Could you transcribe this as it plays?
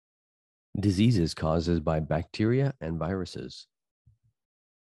Diseases caused by bacteria and viruses.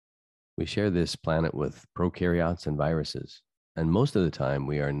 We share this planet with prokaryotes and viruses, and most of the time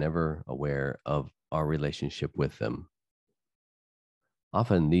we are never aware of our relationship with them.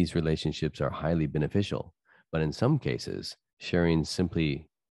 Often these relationships are highly beneficial, but in some cases, sharing simply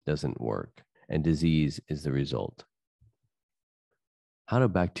doesn't work, and disease is the result. How do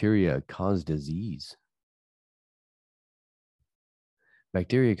bacteria cause disease?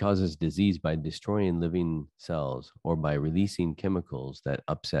 Bacteria causes disease by destroying living cells or by releasing chemicals that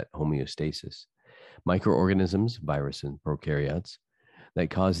upset homeostasis. Microorganisms, viruses, and prokaryotes that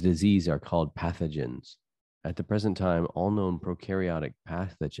cause disease are called pathogens. At the present time, all known prokaryotic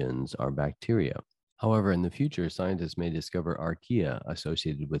pathogens are bacteria. However, in the future, scientists may discover archaea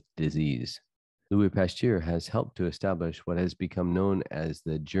associated with disease. Louis Pasteur has helped to establish what has become known as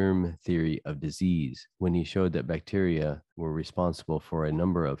the germ theory of disease when he showed that bacteria were responsible for a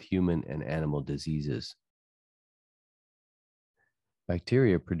number of human and animal diseases.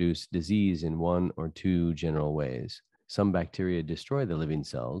 Bacteria produce disease in one or two general ways. Some bacteria destroy the living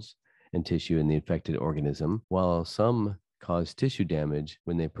cells and tissue in the infected organism, while some cause tissue damage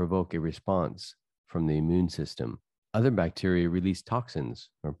when they provoke a response from the immune system. Other bacteria release toxins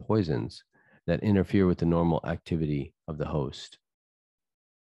or poisons that interfere with the normal activity of the host.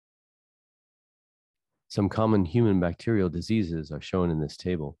 Some common human bacterial diseases are shown in this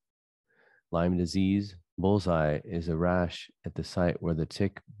table. Lyme disease, bullseye, is a rash at the site where the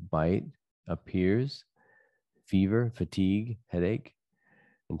tick bite appears, fever, fatigue, headache,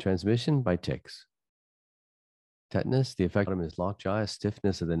 and transmission by ticks. Tetanus, the effect is lockjaw,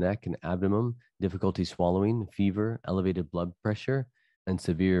 stiffness of the neck and abdomen, difficulty swallowing, fever, elevated blood pressure, and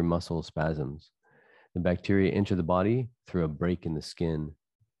severe muscle spasms. The bacteria enter the body through a break in the skin.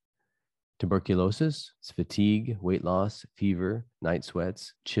 Tuberculosis is fatigue, weight loss, fever, night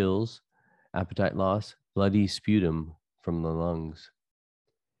sweats, chills, appetite loss, bloody sputum from the lungs.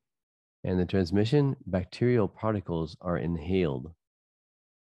 And the transmission, bacterial particles are inhaled.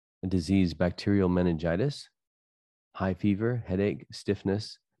 A disease, bacterial meningitis, high fever, headache,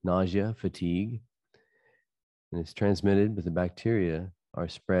 stiffness, nausea, fatigue. And it's transmitted, but the bacteria are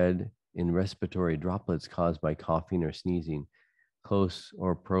spread in respiratory droplets caused by coughing or sneezing, close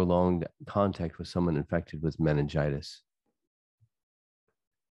or prolonged contact with someone infected with meningitis.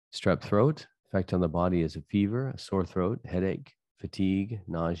 Strep throat, effect on the body is a fever, a sore throat, headache, fatigue,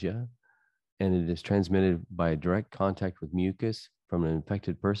 nausea, and it is transmitted by direct contact with mucus from an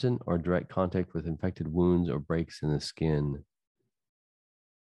infected person or direct contact with infected wounds or breaks in the skin.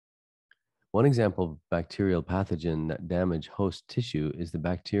 One example of bacterial pathogen that damage host tissue is the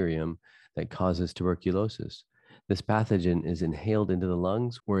bacterium that causes tuberculosis. This pathogen is inhaled into the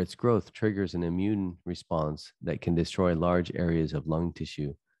lungs, where its growth triggers an immune response that can destroy large areas of lung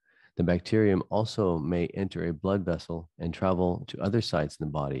tissue. The bacterium also may enter a blood vessel and travel to other sites in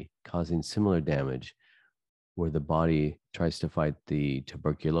the body, causing similar damage, where the body tries to fight the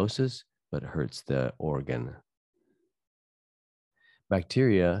tuberculosis but hurts the organ.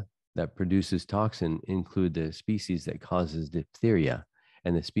 Bacteria that produces toxin include the species that causes diphtheria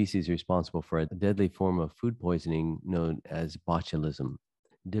and the species responsible for a deadly form of food poisoning known as botulism.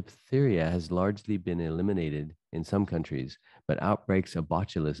 Diphtheria has largely been eliminated in some countries, but outbreaks of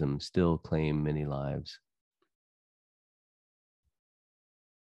botulism still claim many lives.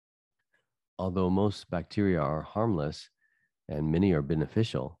 Although most bacteria are harmless and many are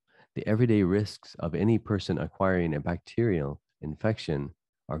beneficial, the everyday risks of any person acquiring a bacterial infection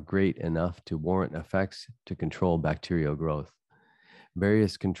are great enough to warrant effects to control bacterial growth.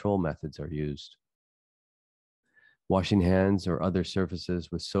 Various control methods are used. Washing hands or other surfaces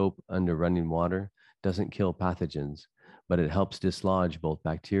with soap under running water doesn't kill pathogens, but it helps dislodge both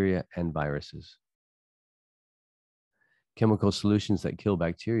bacteria and viruses. Chemical solutions that kill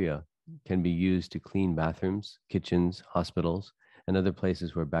bacteria can be used to clean bathrooms, kitchens, hospitals, and other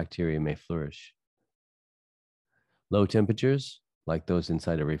places where bacteria may flourish. Low temperatures, like those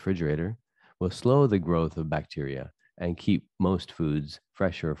inside a refrigerator, will slow the growth of bacteria and keep most foods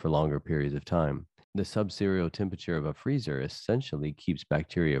fresher for longer periods of time. The sub-zero temperature of a freezer essentially keeps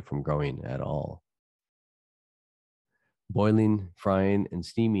bacteria from growing at all. Boiling, frying, and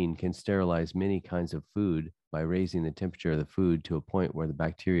steaming can sterilize many kinds of food by raising the temperature of the food to a point where the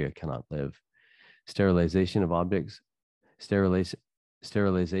bacteria cannot live. Sterilization of objects,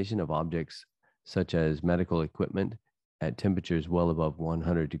 sterilization of objects such as medical equipment at temperatures well above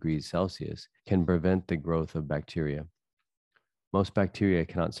 100 degrees Celsius can prevent the growth of bacteria. Most bacteria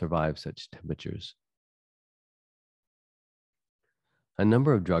cannot survive such temperatures. A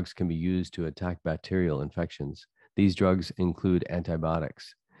number of drugs can be used to attack bacterial infections. These drugs include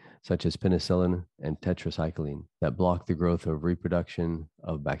antibiotics. such as penicillin and tetracycline, that block the growth of reproduction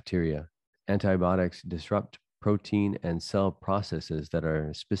of bacteria. Antibiotics disrupt protein and cell processes that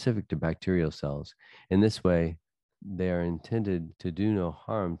are specific to bacterial cells. In this way, they are intended to do no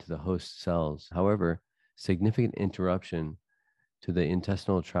harm to the host cells. However, significant interruption to the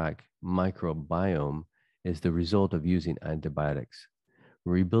intestinal tract microbiome is the result of using antibiotics.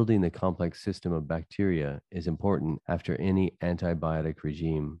 Rebuilding the complex system of bacteria is important after any antibiotic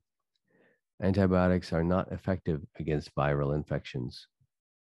regime. Antibiotics are not effective against viral infections.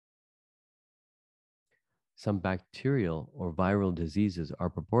 Some bacterial or viral diseases are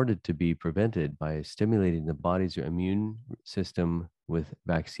purported to be prevented by stimulating the body's immune system with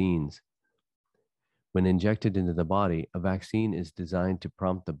vaccines. When injected into the body, a vaccine is designed to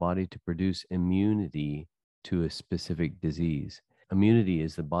prompt the body to produce immunity to a specific disease. Immunity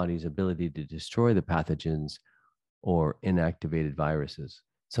is the body's ability to destroy the pathogens or inactivated viruses.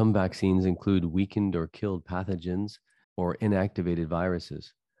 Some vaccines include weakened or killed pathogens or inactivated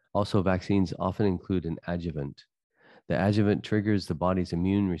viruses. Also, vaccines often include an adjuvant. The adjuvant triggers the body's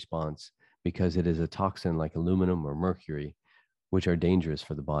immune response because it is a toxin like aluminum or mercury, which are dangerous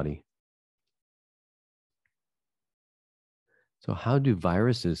for the body. So, how do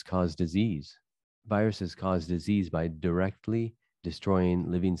viruses cause disease? Viruses cause disease by directly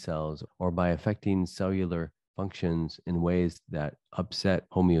destroying living cells or by affecting cellular functions in ways that upset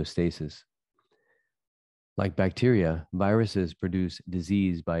homeostasis. Like bacteria, viruses produce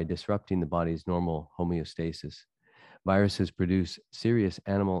disease by disrupting the body's normal homeostasis. Viruses produce serious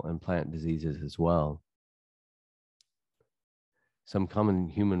animal and plant diseases as well. Some common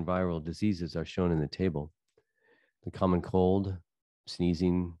human viral diseases are shown in the table. The common cold,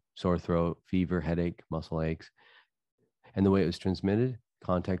 sneezing, sore throat, fever, headache, muscle aches. And the way it was transmitted: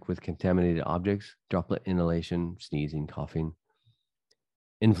 contact with contaminated objects, droplet inhalation, sneezing, coughing.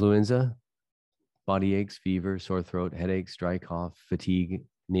 Influenza, body aches, fever, sore throat, headaches, dry cough, fatigue,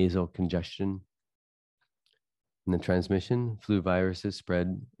 nasal congestion. In the transmission, flu viruses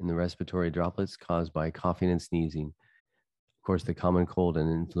spread in the respiratory droplets caused by coughing and sneezing. Of course, the common cold and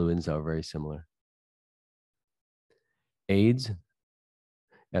influenza are very similar. AIDS,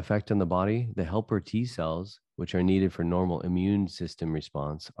 effect on the body: the helper T cells, which are needed for normal immune system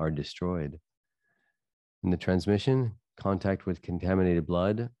response, are destroyed. In the transmission, contact with contaminated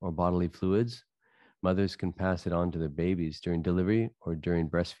blood or bodily fluids. Mothers can pass it on to their babies during delivery or during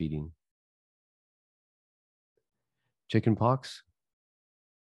breastfeeding. Chickenpox,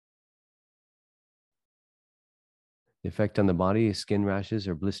 the effect on the body is skin rashes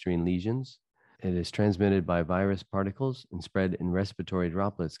or blistering lesions. It is transmitted by virus particles and spread in respiratory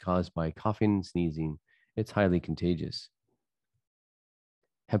droplets caused by coughing and sneezing. It's highly contagious.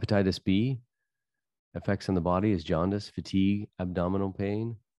 Hepatitis B, effects on the body is jaundice, fatigue, abdominal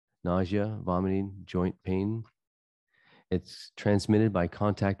pain, nausea, vomiting, joint pain. It's transmitted by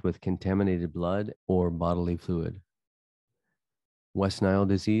contact with contaminated blood or bodily fluid. West Nile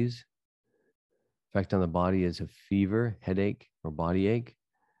disease, effect on the body is a fever, headache, or body ache,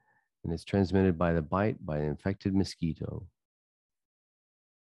 and it's transmitted by the bite by an infected mosquito.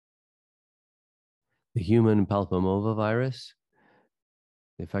 The human papillomavirus,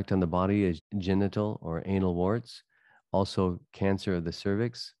 the effect on the body is genital or anal warts, also cancer of the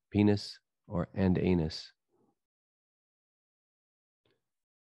cervix, penis, and anus.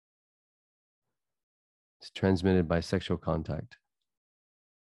 It's transmitted by sexual contact.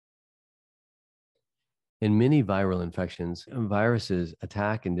 In many viral infections, viruses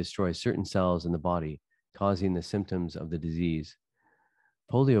attack and destroy certain cells in the body, causing the symptoms of the disease.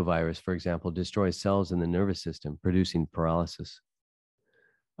 Poliovirus, for example, destroys cells in the nervous system, producing paralysis.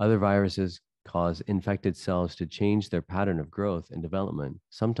 Other viruses cause infected cells to change their pattern of growth and development,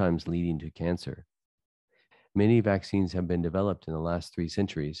 sometimes leading to cancer. Many vaccines have been developed in the last 3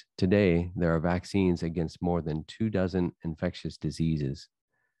 centuries. Today, there are vaccines against more than 24 infectious diseases.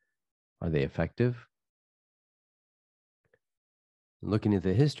 Are they effective? Looking at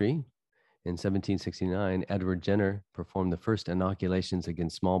the history, in 1769, Edward Jenner performed the first inoculations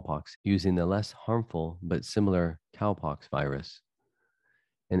against smallpox using the less harmful but similar cowpox virus.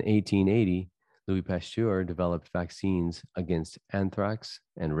 In 1880, Louis Pasteur developed vaccines against anthrax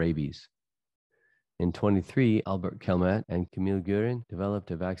and rabies. In 1923, Albert Calmet and Camille Guerin developed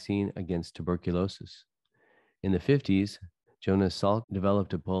a vaccine against tuberculosis. In the 1950s, Jonas Salk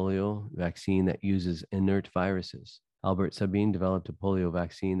developed a polio vaccine that uses inert viruses. Albert Sabin developed a polio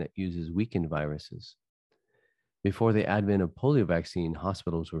vaccine that uses weakened viruses. Before the advent of polio vaccine,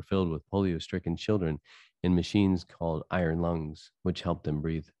 hospitals were filled with polio-stricken children in machines called iron lungs, which helped them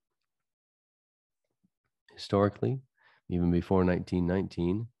breathe. Historically, even before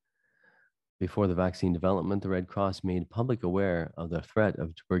 1919, Before the vaccine development, the Red Cross made public aware of the threat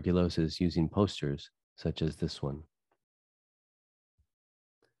of tuberculosis using posters such as this one.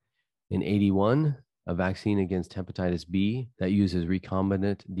 In 81, a vaccine against hepatitis B that uses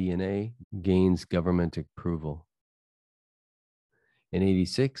recombinant DNA gains government approval. In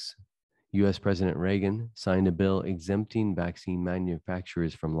 86, US President Reagan signed a bill exempting vaccine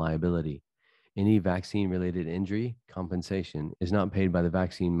manufacturers from liability. Any vaccine-related injury compensation is not paid by the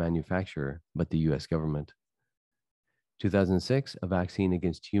vaccine manufacturer, but the US government. 2006, a vaccine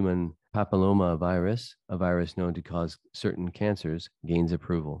against human papillomavirus, a virus known to cause certain cancers, gains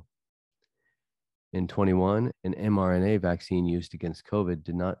approval. In 21, an mRNA vaccine used against COVID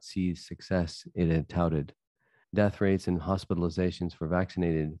did not see success it had touted. Death rates and hospitalizations for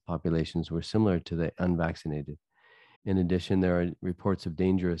vaccinated populations were similar to the unvaccinated. In addition, there are reports of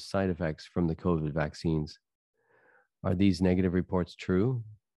dangerous side effects from the COVID vaccines. Are these negative reports true?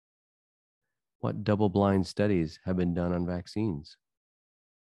 What double-blind studies have been done on vaccines,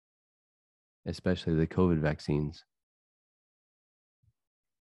 especially the COVID vaccines?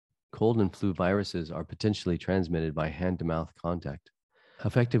 Cold and flu viruses are potentially transmitted by hand-to-mouth contact.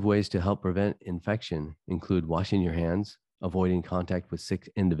 Effective ways to help prevent infection include washing your hands, avoiding contact with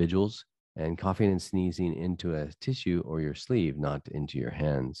sick individuals, and coughing and sneezing into a tissue or your sleeve, not into your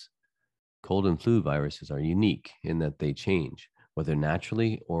hands. Cold and flu viruses are unique in that they change, whether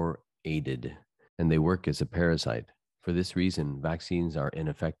naturally or aided, and they work as a parasite. For this reason, vaccines are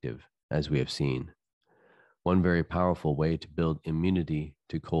ineffective, as we have seen. One very powerful way to build immunity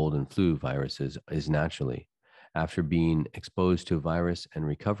to cold and flu viruses is naturally. After being exposed to a virus and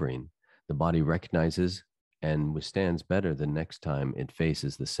recovering, the body recognizes and withstands better the next time it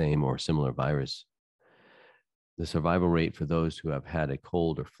faces the same or similar virus. The survival rate for those who have had a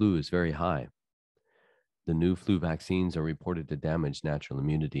cold or flu is very high. The new flu vaccines are reported to damage natural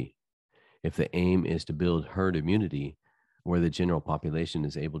immunity. If the aim is to build herd immunity, where the general population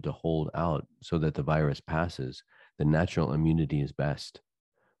is able to hold out so that the virus passes, then natural immunity is best.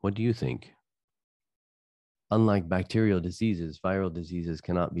 What do you think? Unlike bacterial diseases, viral diseases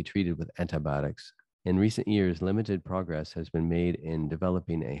cannot be treated with antibiotics. In recent years, limited progress has been made in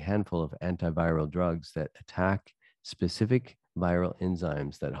developing a handful of antiviral drugs that attack specific viral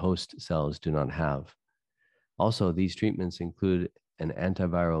enzymes that host cells do not have. Also, these treatments include an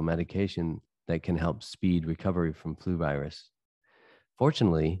antiviral medication that can help speed recovery from flu virus.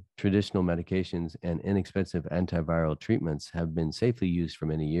 Fortunately, traditional medications and inexpensive antiviral treatments have been safely used for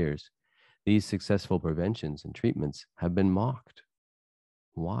many years. These successful preventions and treatments have been mocked.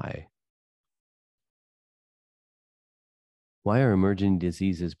 Why? Why are emerging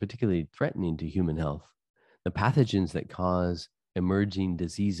diseases particularly threatening to human health? The pathogens that cause emerging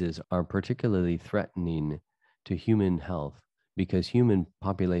diseases are particularly threatening to human health because human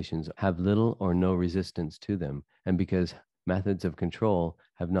populations have little or no resistance to them, and because methods of control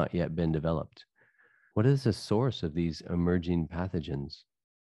have not yet been developed. What is the source of these emerging pathogens?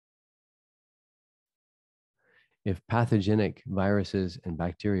 If pathogenic viruses and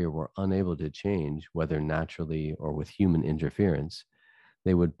bacteria were unable to change, whether naturally or with human interference,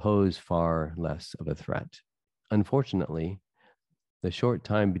 they would pose far less of a threat. Unfortunately, the short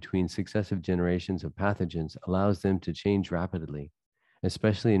time between successive generations of pathogens allows them to change rapidly,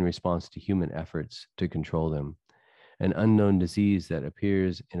 especially in response to human efforts to control them. An unknown disease that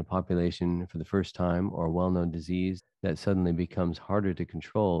appears in a population for the first time, or a well-known disease that suddenly becomes harder to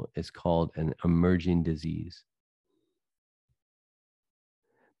control, is called an emerging disease.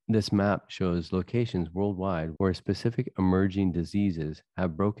 This map shows locations worldwide where specific emerging diseases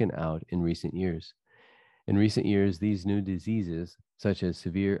have broken out in recent years. In recent years, these new diseases, such as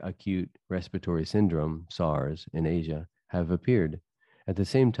severe acute respiratory syndrome, SARS, in Asia, have appeared. At the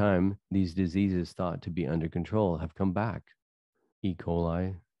same time, these diseases thought to be under control have come back. E.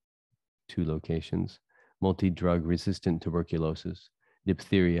 coli, 2 locations, multi-drug resistant tuberculosis,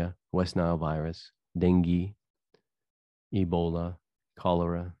 diphtheria, West Nile virus, dengue, Ebola,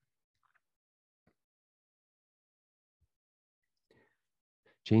 cholera.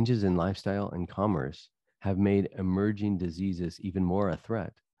 Changes in lifestyle and commerce have made emerging diseases even more a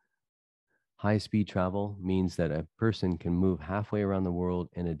threat. High-speed travel means that a person can move halfway around the world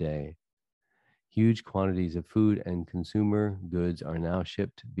in a day. Huge quantities of food and consumer goods are now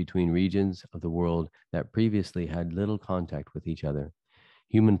shipped between regions of the world that previously had little contact with each other.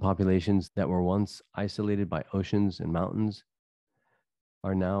 Human populations that were once isolated by oceans and mountains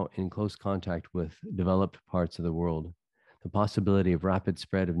are now in close contact with developed parts of the world. The possibility of rapid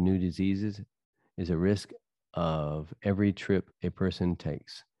spread of new diseases is a risk of every trip a person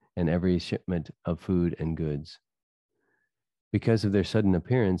takes and every shipment of food and goods. Because of their sudden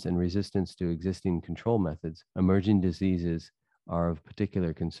appearance and resistance to existing control methods, emerging diseases are of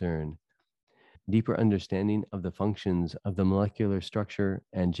particular concern. Deeper understanding of the functions of the molecular structure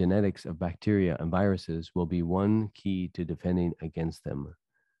and genetics of bacteria and viruses will be one key to defending against them.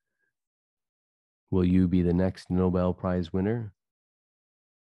 Will you be the next Nobel Prize winner?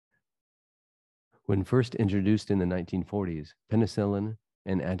 When first introduced in the 1940s, penicillin,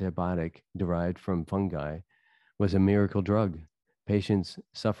 an antibiotic derived from fungi, was a miracle drug. Patients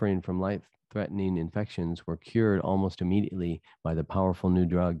suffering from life-threatening infections were cured almost immediately by the powerful new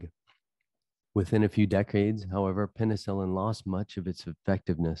drug. Within a few decades, however, penicillin lost much of its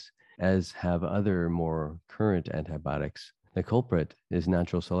effectiveness, as have other more current antibiotics. The culprit is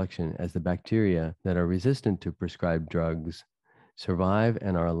natural selection, as the bacteria that are resistant to prescribed drugs survive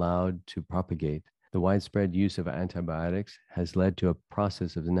and are allowed to propagate. The widespread use of antibiotics has led to a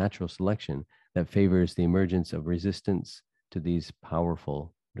process of natural selection that favors the emergence of resistance to these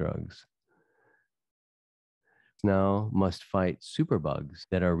powerful drugs. Now must fight superbugs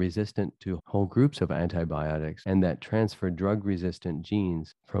that are resistant to whole groups of antibiotics and that transfer drug resistant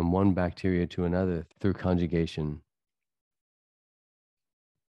genes from one bacteria to another through conjugation.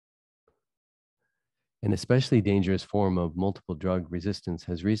 An especially dangerous form of multiple drug resistance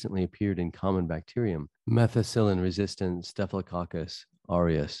has recently appeared in common bacterium, methicillin resistant Staphylococcus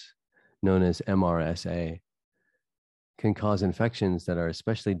aureus, known as MRSA, can cause infections that are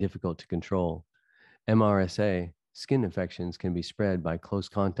especially difficult to control. MRSA skin infections can be spread by close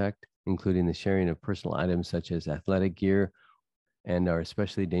contact, including the sharing of personal items such as athletic gear, and are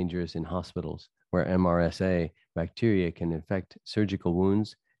especially dangerous in hospitals, where MRSA bacteria can infect surgical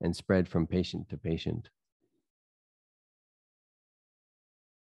wounds and spread from patient to patient.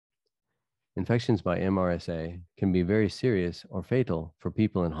 Infections by MRSA can be very serious or fatal for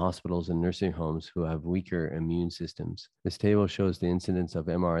people in hospitals and nursing homes who have weaker immune systems. This table shows the incidence of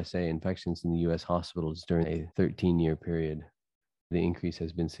MRSA infections in the US hospitals during a 13-year period. The increase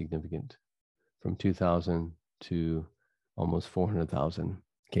has been significant, from 2,000 to almost 400,000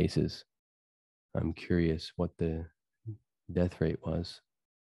 cases. I'm curious what the death rate was.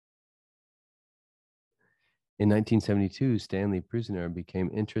 In 1972, Stanley Prusiner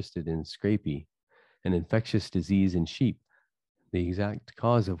became interested in scrapie, an infectious disease in sheep, the exact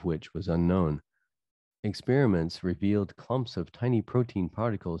cause of which was unknown. Experiments revealed clumps of tiny protein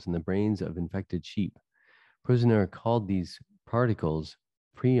particles in the brains of infected sheep. Prusiner called these particles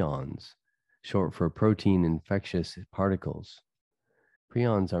prions, short for protein infectious particles.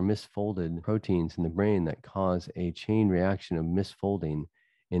 Prions are misfolded proteins in the brain that cause a chain reaction of misfolding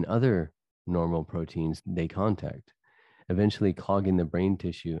in other normal proteins they contact, eventually clogging the brain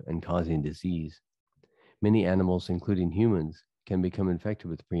tissue and causing disease. Many animals, including humans, can become infected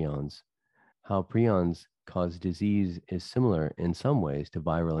with prions. How prions cause disease is similar in some ways to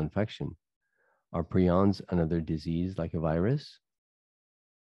viral infection. Are prions another disease like a virus?